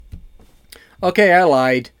Okay, I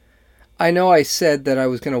lied. I know I said that I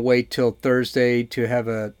was going to wait till Thursday to have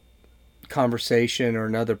a conversation or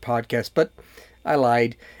another podcast, but I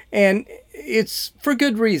lied. And it's for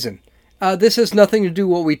good reason. This has nothing to do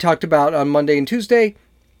with what we talked about on Monday and Tuesday,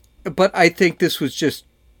 but I think this was just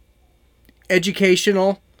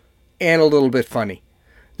educational and a little bit funny.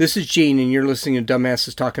 This is Gene, and you're listening to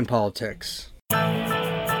Dumbasses Talking Politics.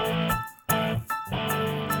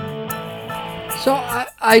 So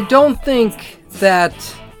I don't think that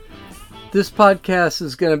this podcast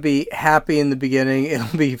is going to be happy in the beginning.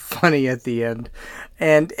 It'll be funny at the end.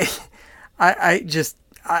 And I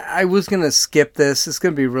was going to skip this. It's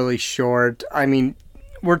going to be really short. I mean,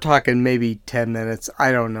 we're talking maybe 10 minutes.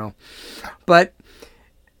 I don't know. But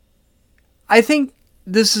I think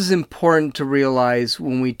this is important to realize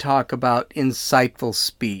when we talk about insightful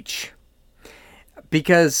speech.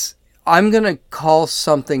 Because I'm going to call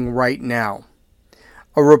something right now.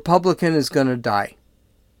 A Republican is going to die.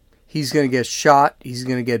 He's going to get shot. He's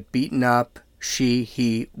going to get beaten up. She,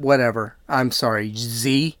 he, whatever. I'm sorry,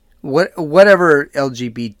 Z. Whatever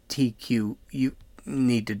LGBTQ you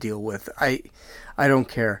need to deal with. I don't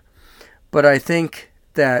care. But I think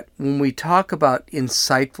that when we talk about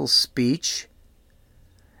insightful speech,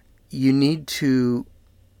 you need to...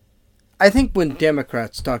 I think when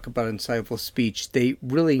Democrats talk about insightful speech, they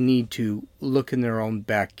really need to look in their own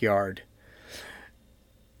backyard.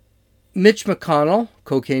 Mitch McConnell,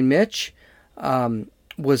 Cocaine Mitch,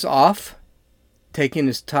 was off, taking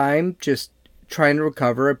his time, just trying to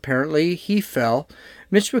recover. Apparently, he fell.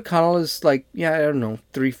 Mitch McConnell is like, I don't know,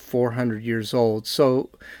 300-400 years old. So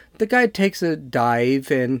the guy takes a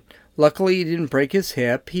dive, and luckily he didn't break his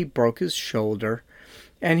hip. He broke his shoulder,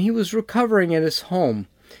 and he was recovering at his home.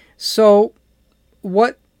 So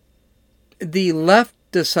what the left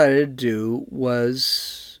decided to do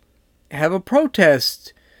was have a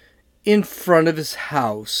protest in front of his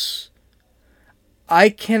house. I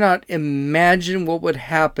cannot imagine what would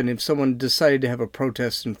happen if someone decided to have a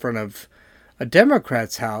protest in front of a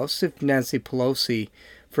Democrat's house. If Nancy Pelosi,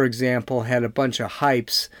 for example, had a bunch of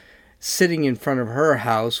hypes sitting in front of her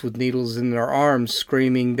house with needles in their arms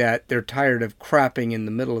screaming that they're tired of crapping in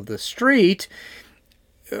the middle of the street,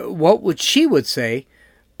 what would she say?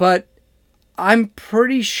 But I'm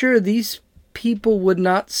pretty sure these people would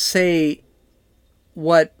not say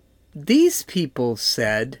what these people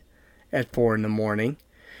said at 4 a.m.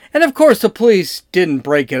 And of course the police didn't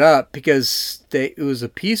break it up because it was a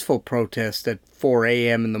peaceful protest at 4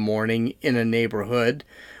 a.m. in the morning in a neighborhood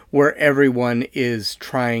where everyone is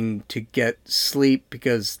trying to get sleep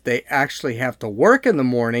because they actually have to work in the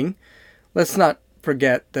morning. Let's not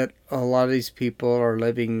forget that a lot of these people are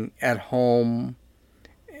living at home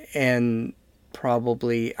and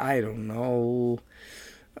probably, I don't know,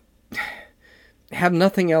 have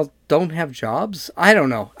nothing else, don't have jobs. I don't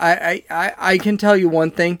know. I can tell you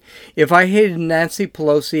one thing. If I hated Nancy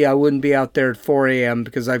Pelosi, I wouldn't be out there at 4 a.m.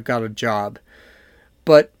 because I've got a job.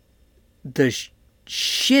 But the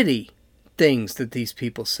shitty things that these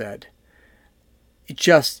people said,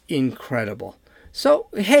 just incredible. So,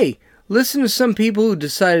 hey, listen to some people who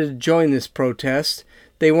decided to join this protest.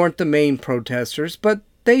 They weren't the main protesters, but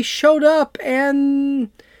they showed up.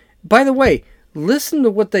 And, by the way, listen to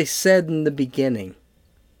what they said in the beginning.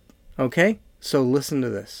 Okay? So listen to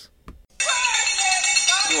this.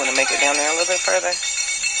 You want to make it down there a little bit further?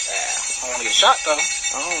 Yeah. I want to get shot, though.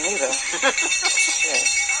 I don't either. Shit.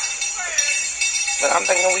 But I'm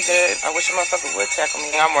thinking we good. I wish a motherfucker would tackle me.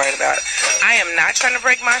 I'm worried about it. I am not trying to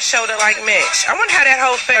break my shoulder like Mitch. I wonder how that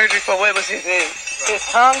whole surgery for what was his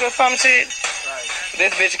tongue or some shit? Right.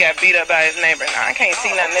 This bitch got beat up by his neighbor. Now, I can't see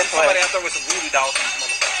nothing this way. Somebody out there with some voodoo dolls in these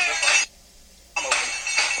motherfuckers. I'm open.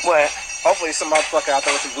 What? Hopefully some motherfucker out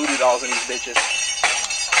there with some voodoo dolls in these bitches.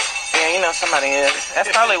 Yeah, you know somebody is.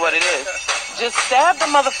 That's probably what it is. Just stab the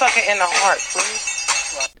motherfucker in the heart,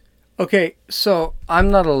 please. Okay, so I'm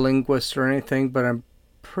not a linguist or anything, but I'm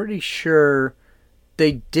pretty sure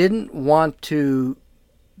they didn't want to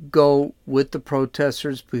go with the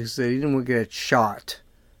protesters because they didn't want to get shot.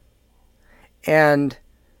 And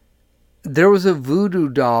there was a voodoo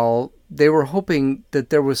doll. They were hoping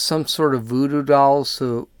that there was some sort of voodoo doll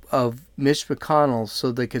of Mitch McConnell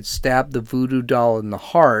so they could stab the voodoo doll in the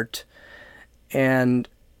heart. And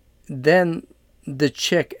then the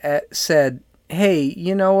chick said, hey,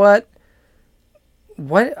 you know what?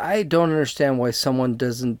 I don't understand why someone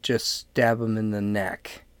doesn't just stab him in the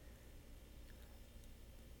neck.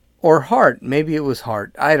 Or heart. Maybe it was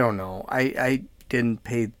heart. I don't know. I didn't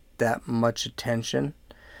pay that much attention.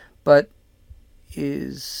 But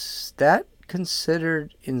is that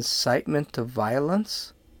considered incitement to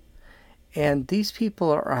violence? And these people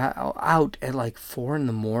are out at like 4 in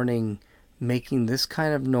the morning making this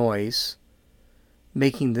kind of noise,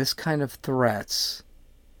 making this kind of threats,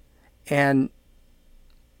 and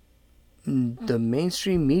the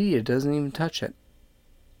mainstream media doesn't even touch it.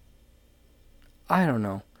 I don't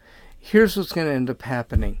know. Here's what's going to end up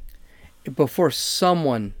happening. Before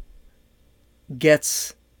someone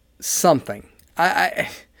gets something, a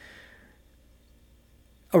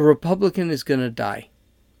Republican is going to die.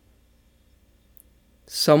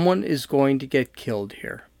 Someone is going to get killed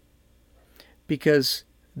here. Because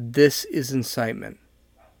this is incitement.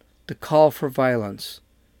 The call for violence.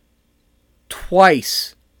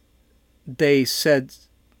 Twice they said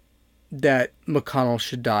that McConnell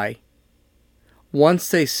should die. Once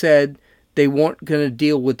they said they weren't going to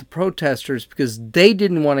deal with the protesters because they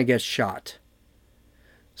didn't want to get shot.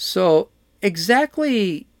 So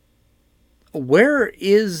exactly where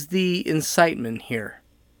is the incitement here?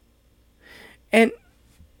 And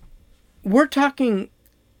we're talking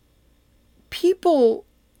people,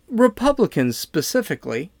 Republicans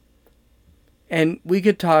specifically, and we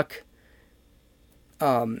could talk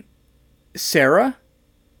Sarah,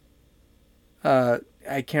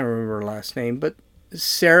 I can't remember her last name, but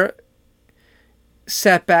Sarah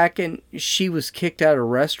sat back and she was kicked out of a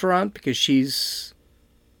restaurant because she's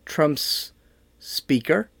Trump's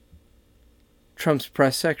speaker, Trump's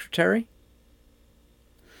press secretary.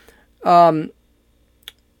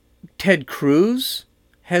 Ted Cruz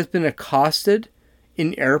has been accosted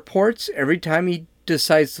in airports every time he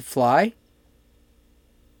decides to fly.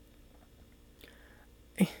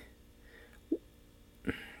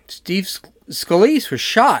 Steve Scalise was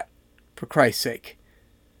shot, for Christ's sake.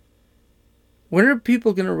 When are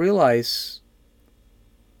people going to realize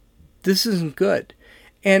this isn't good?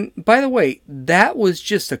 And by the way, that was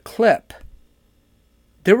just a clip.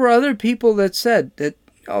 There were other people that said that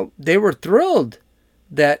they were thrilled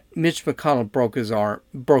that Mitch McConnell broke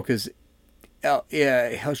his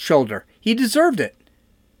shoulder. He deserved it.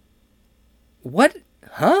 What?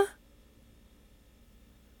 Huh?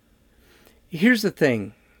 Here's the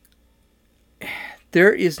thing.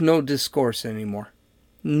 There is no discourse anymore.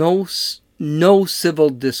 No civil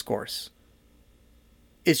discourse.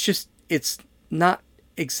 It's not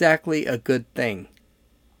exactly a good thing.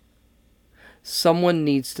 Someone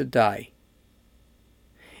needs to die.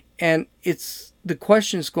 And the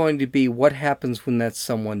question is going to be, what happens when that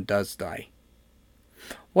someone does die?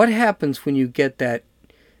 What happens when you get that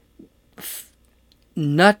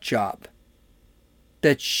nut job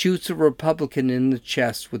that shoots a Republican in the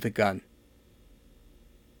chest with a gun?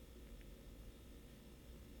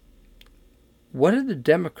 What are the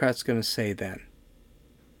Democrats going to say then?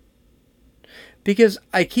 Because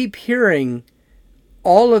I keep hearing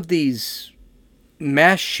all of these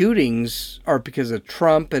mass shootings are because of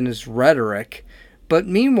Trump and his rhetoric. But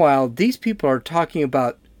meanwhile, these people are talking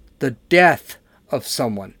about the death of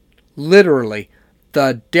someone. Literally,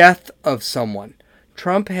 the death of someone. As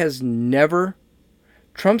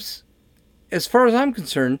far as I'm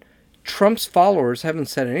concerned, Trump's followers haven't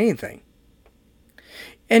said anything.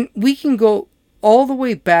 And we can go all the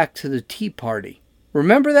way back to the Tea Party.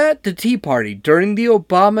 Remember that? The Tea Party during the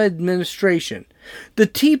Obama administration. The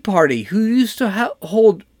Tea Party who used to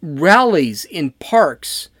hold rallies in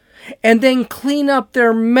parks and then clean up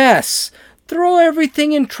their mess. Throw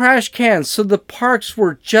everything in trash cans so the parks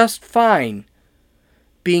were just fine.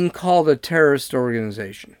 Being called a terrorist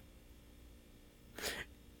organization.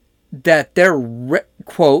 That their,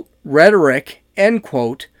 quote, rhetoric, end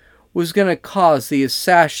quote, was going to cause the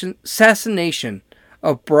assassination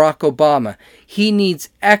of Barack Obama. He needs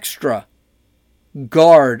extra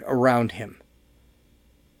guard around him.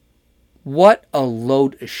 What a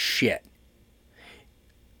load of shit.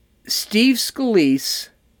 Steve Scalise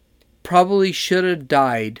probably should have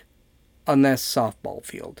died on that softball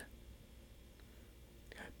field.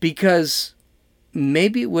 Because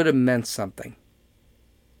maybe it would have meant something.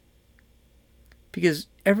 Because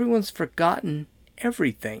everyone's forgotten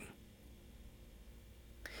everything.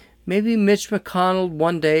 Maybe Mitch McConnell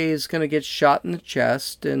one day is going to get shot in the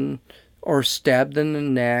chest or stabbed in the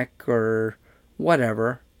neck or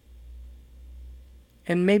whatever.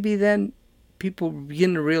 And maybe then people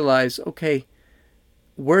begin to realize, okay,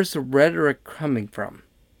 where's the rhetoric coming from?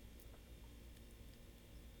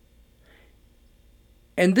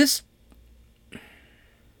 And this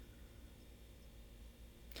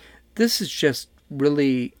is just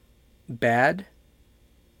really bad.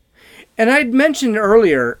 And I'd mentioned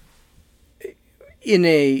earlier in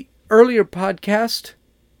a earlier podcast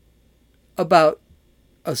about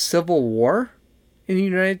a civil war in the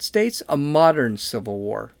United States, a modern civil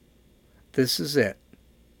war. This is it.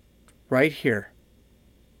 right here,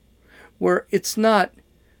 where it's not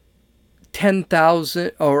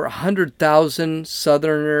 10,000 or 100,000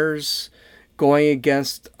 Southerners going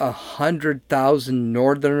against 100,000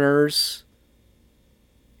 Northerners.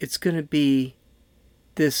 It's going to be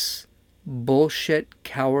this bullshit,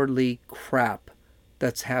 cowardly crap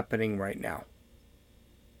that's happening right now.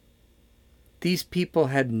 These people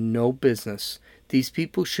had no business. These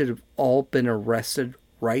people should have all been arrested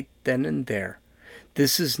right then and there.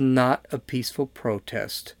 This is not a peaceful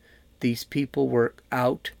protest. These people were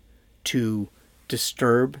out to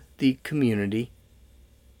disturb the community.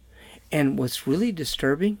 And what's really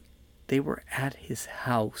disturbing, they were at his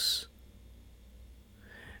house.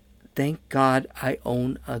 Thank God I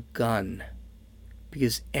own a gun.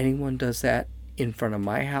 Because anyone does that in front of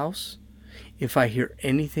my house, if I hear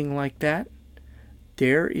anything like that,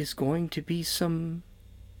 there is going to be it's going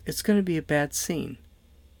to be a bad scene.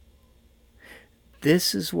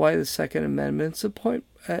 This is why the Second Amendment is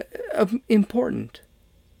important.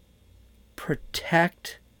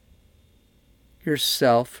 Protect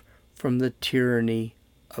yourself from the tyranny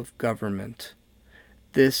of government.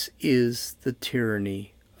 This is the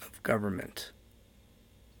tyranny of government.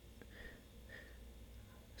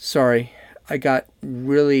 Sorry, I got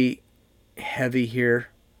really heavy here,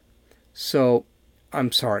 so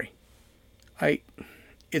I'm sorry.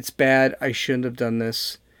 It's bad. I shouldn't have done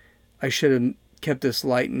this. I should have kept this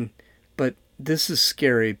light, but this is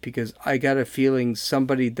scary because I got a feeling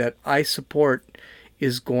somebody that I support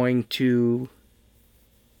is going to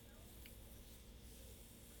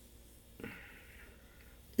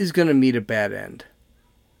meet a bad end.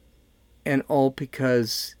 And all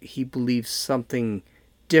because he believes something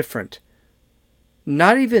different.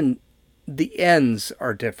 Not even the ends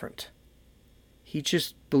are different. He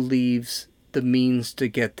just believes the means to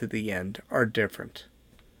get to the end are different.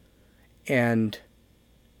 And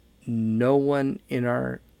no one in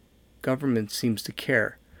our government seems to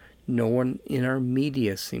care. No one in our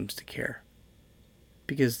media seems to care.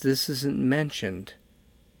 Because this isn't mentioned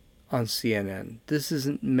on CNN. This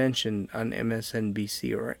isn't mentioned on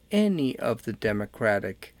MSNBC or any of the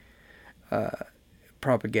Democratic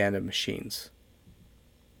propaganda machines.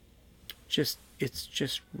 It's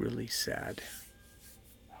just really sad.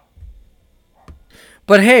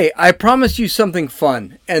 But hey, I promised you something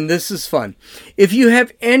fun, and this is fun. If you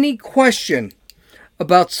have any question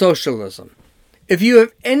about socialism, if you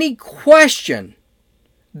have any question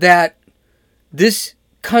that this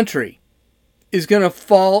country is going to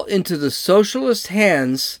fall into the socialist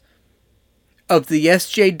hands of the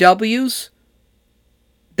SJWs,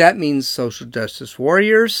 that means social justice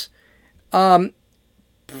warriors, probably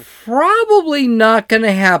not going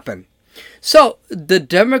to happen. So, the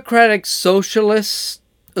Democratic Socialist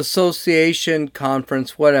Association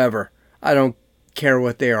Conference, whatever, I don't care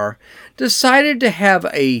what they are, decided to have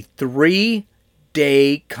a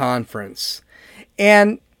 3-day conference.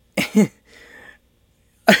 And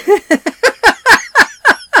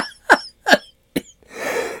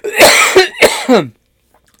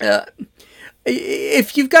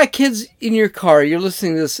if you've got kids in your car, you're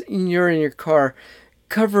listening to this, and you're in your car,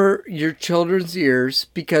 cover your children's ears,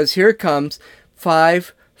 because here it comes.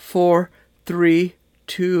 5, 4, 3,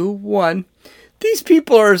 2, 1. These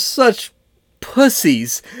people are such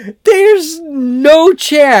pussies. There's no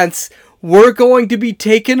chance we're going to be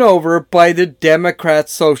taken over by the Democrat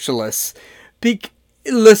Socialists.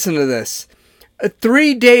 Listen to this. A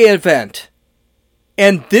 3-day event.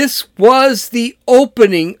 And this was the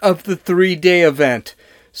opening of the 3-day event.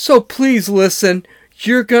 So please listen.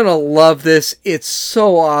 You're going to love this. It's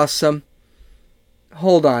so awesome.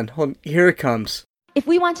 Hold on. Here it comes. If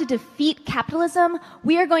we want to defeat capitalism,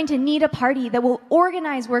 we are going to need a party that will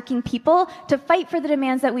organize working people to fight for the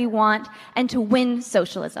demands that we want and to win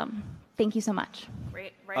socialism. Thank you so much.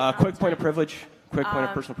 Quick point of privilege. Quick point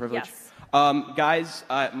of personal privilege. Yes. Guys,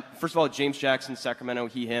 first of all, James Jackson, Sacramento,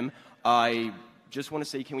 he, him. I just want to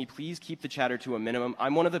say, can we please keep the chatter to a minimum?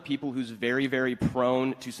 I'm one of the people who's very, very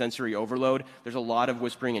prone to sensory overload. There's a lot of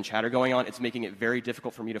whispering and chatter going on. It's making it very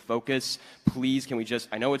difficult for me to focus. Please, can we just,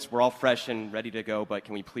 I know we're all fresh and ready to go, but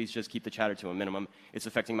can we please just keep the chatter to a minimum? It's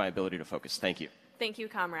affecting my ability to focus. Thank you. Thank you,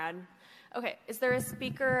 comrade. Okay, is there a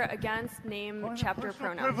speaker against name, chapter,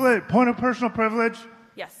 pronoun? Point of personal privilege.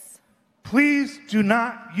 Yes. Please do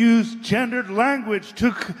not use gendered language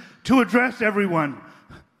to address everyone.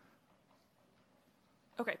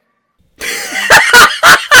 Okay. Are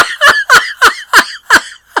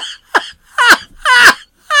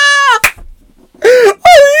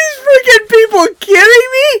these freaking people kidding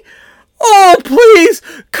me? Oh, please,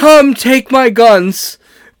 come take my guns.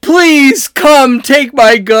 Please come take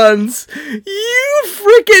my guns. You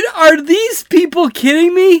freaking, are these people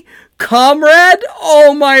kidding me? Comrade?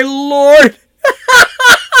 Oh my Lord.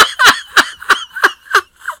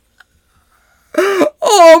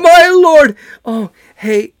 Oh my Lord. Oh,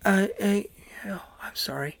 hey, oh, I'm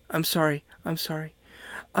sorry. I'm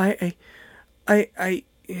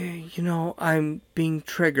being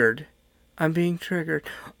triggered.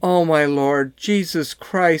 Oh my Lord. Jesus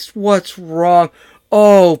Christ. What's wrong?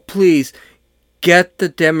 Oh, please. Get the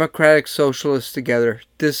Democratic Socialists together.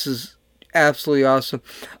 This is absolutely awesome.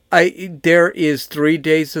 There is 3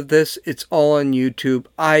 days of this. It's all on YouTube.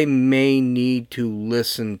 I may need to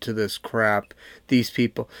listen to this crap. These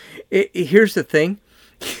people. Here's the thing.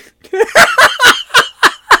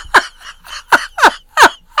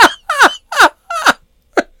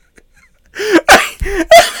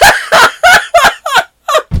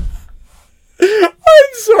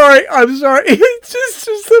 I'm sorry. It's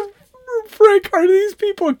just a frick. Are these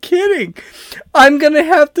people kidding? I'm gonna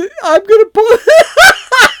post.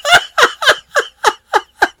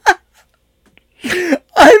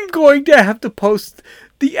 I'm going to have to post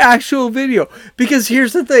the actual video, because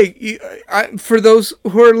here's the thing. For those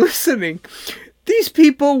who are listening, these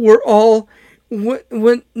people were all,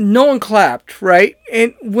 when no one clapped, right?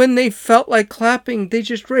 And when they felt like clapping, they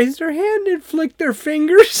just raised their hand and flicked their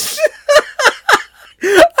fingers.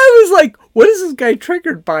 I was like, what is this guy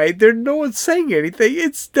triggered by? No one's saying anything.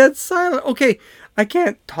 It's dead silent. Okay, I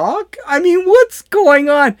can't talk? I mean, what's going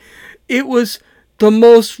on? It was the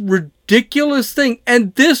most ridiculous thing.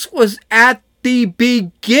 And this was at the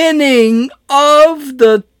beginning of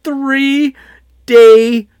the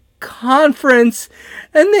 3-day conference.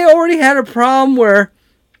 And they already had a problem where...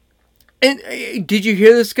 And did you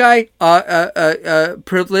hear this guy?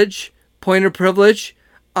 Privilege. Point of privilege.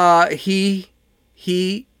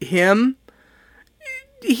 Him,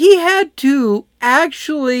 he had to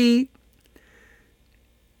actually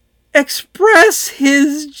express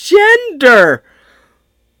his gender.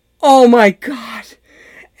 Oh my God.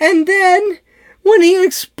 And then when he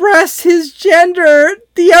expressed his gender,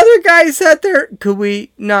 the other guy sat there, could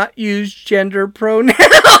we not use gender pronouns?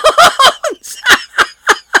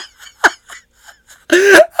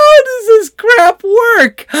 How does this crap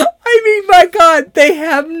work? I mean, my God,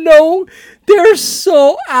 they're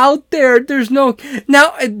so out there. There's no...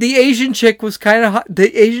 Now, the Asian chick was kind of hot.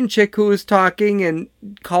 The Asian chick who was talking and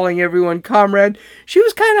calling everyone comrade, she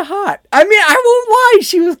was kind of hot. I mean, I won't lie,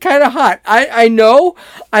 she was kind of hot. I know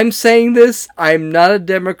I'm saying this. I'm not a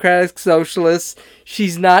Democratic Socialist.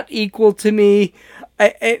 She's not equal to me.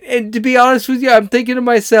 And to be honest with you, I'm thinking to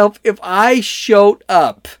myself, if I showed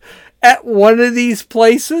up at one of these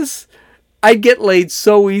places, I'd get laid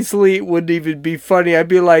so easily it wouldn't even be funny. I'd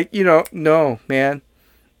be like, no, man,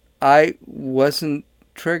 I wasn't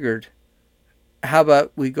triggered. How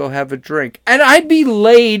about we go have a drink? And I'd be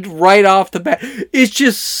laid right off the bat. It's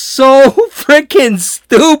just so freaking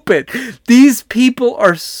stupid. These people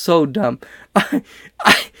are so dumb.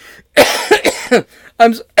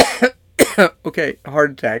 Okay,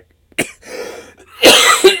 heart attack.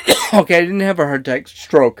 Okay, I didn't have a heart attack,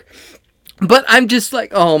 stroke. But I'm just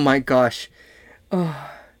like, oh my gosh. Oh,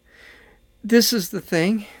 this is the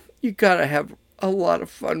thing. You gotta have a lot of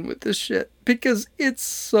fun with this shit, because it's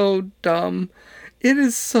so dumb. It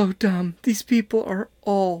is so dumb. These people are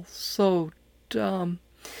all so dumb.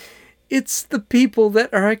 It's the people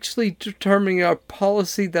that are actually determining our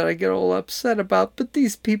policy that I get all upset about, but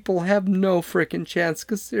these people have no freaking chance,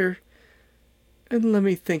 because they're... And let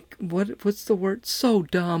me think, what's the word? So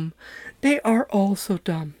dumb. They are all so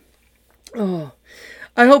dumb. Oh,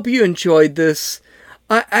 I hope you enjoyed this.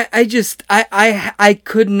 I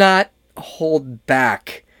could not hold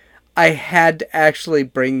back. I had to actually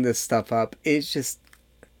bring this stuff up. It's just,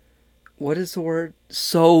 what is the word?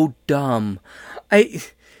 So dumb.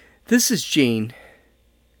 This is Gene.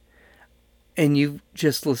 And you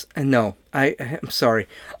just listen. No, I'm sorry.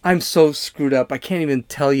 I'm so screwed up. I can't even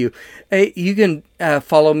tell you. Hey, you can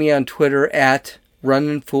follow me on Twitter at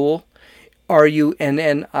RunninFool.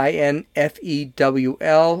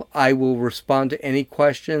 RUNNINFEWL. I will respond to any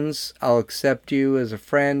questions. I'll accept you as a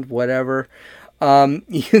friend, whatever.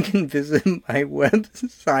 You can visit my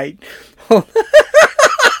website.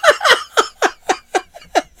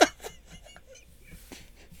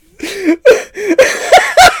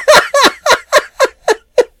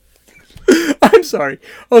 I'm sorry.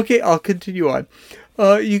 Okay, I'll continue on.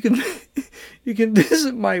 You can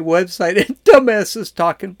visit my website at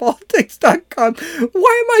dumbassestalkingpolitics.com.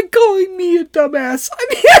 Why am I calling me a dumbass? I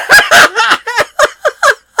mean,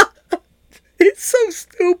 it's so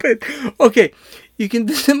stupid. Okay, You can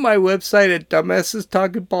visit my website at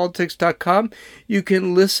dumbassestalkingpolitics.com. You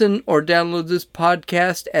can listen or download this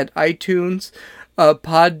podcast at iTunes,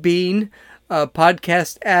 Podbean,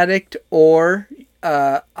 Podcast Addict, or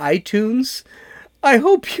iTunes. I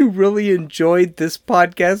hope you really enjoyed this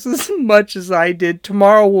podcast as much as I did.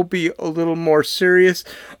 Tomorrow will be a little more serious,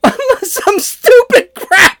 unless some stupid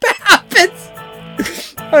crap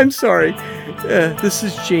happens. I'm sorry. This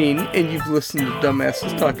is Gene, and you've listened to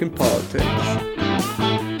Dumbasses Talking Politics.